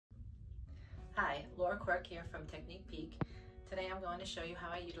Hi, Laura Quirk here from Technique Peak. Today I'm going to show you how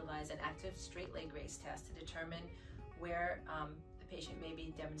I utilize an active straight leg raise test to determine where the patient may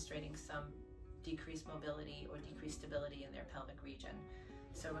be demonstrating some decreased mobility or decreased stability in their pelvic region.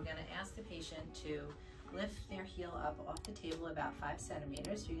 So we're going to ask the patient to lift their heel up off the table about 5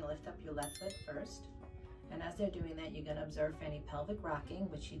 centimeters. So you lift up your left foot first. And as they're doing that, you're going to observe for any pelvic rocking,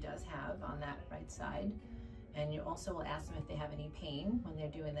 which she does have on that right side. And you also will ask them if they have any pain when they're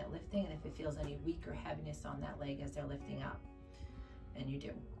doing that lifting and if it feels any weak or heaviness on that leg as they're lifting up. And you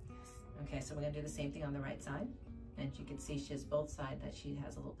do. Okay, so we're going to do the same thing on the right side. And you can see she has both sides that she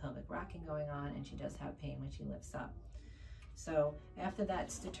has a little pelvic rocking going on, and she does have pain when she lifts up. So after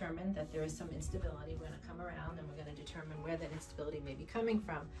that's determined that there is some instability, we're going to come around and we're going to determine where that instability may be coming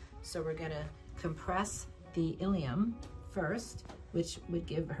from. So we're going to compress the ilium first, which would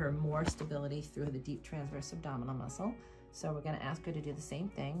give her more stability through the deep transverse abdominal muscle. So we're going to ask her to do the same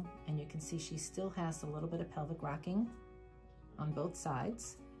thing, and you can see she still has a little bit of pelvic rocking on both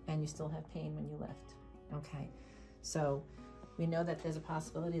sides, and you still have pain when you lift. Okay, so we know that there's a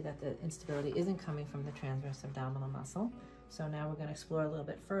possibility that the instability isn't coming from the transverse abdominal muscle. So now we're going to explore a little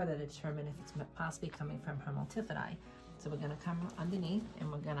bit further to determine if it's possibly coming from her multifidi. So we're going to come underneath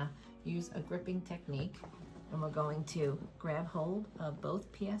and we're going to use a gripping technique, and we're going to grab hold of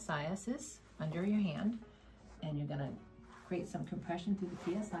both PSISs under your hand, and you're going to create some compression through the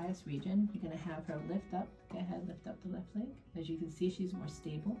PSIS region. You're going to have her lift up. Go ahead, lift up the left leg. As you can see, she's more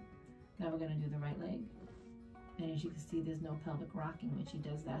stable. Now we're going to do the right leg. And as you can see, there's no pelvic rocking when she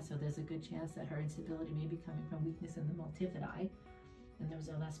does that, so there's a good chance that her instability may be coming from weakness in the multifidi. And there was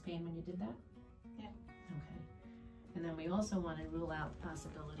no less pain when you did that? Yeah. Okay. And then we also want to rule out the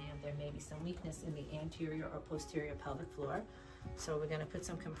possibility of there may be some weakness in the anterior or posterior pelvic floor. So we're going to put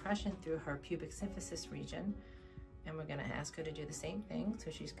some compression through her pubic symphysis region, and we're going to ask her to do the same thing.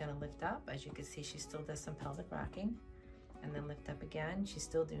 So she's going to lift up. As you can see, she still does some pelvic rocking, and then lift up again. She's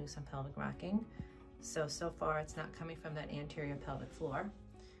still doing some pelvic rocking. So far it's not coming from that anterior pelvic floor.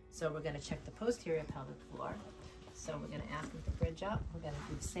 So we're going to check the posterior pelvic floor. So we're going to ask them to bridge up. We're going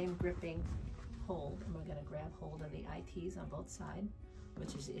to do the same gripping hold, and we're going to grab hold of the ITs on both sides,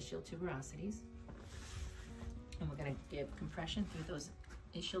 which is the ischial tuberosities. And we're going to give compression through those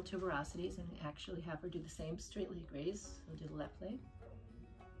ischial tuberosities and actually have her do the same straight leg raise. We'll do the left leg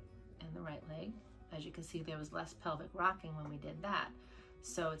and the right leg. As you can see, there was less pelvic rocking when we did that.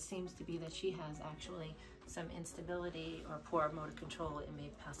 So it seems to be that she has actually some instability or poor motor control, and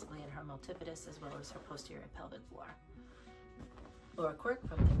maybe possibly in her multifidus as well as her posterior pelvic floor. Laura Quirk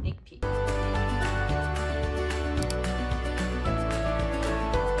from Technique Peak.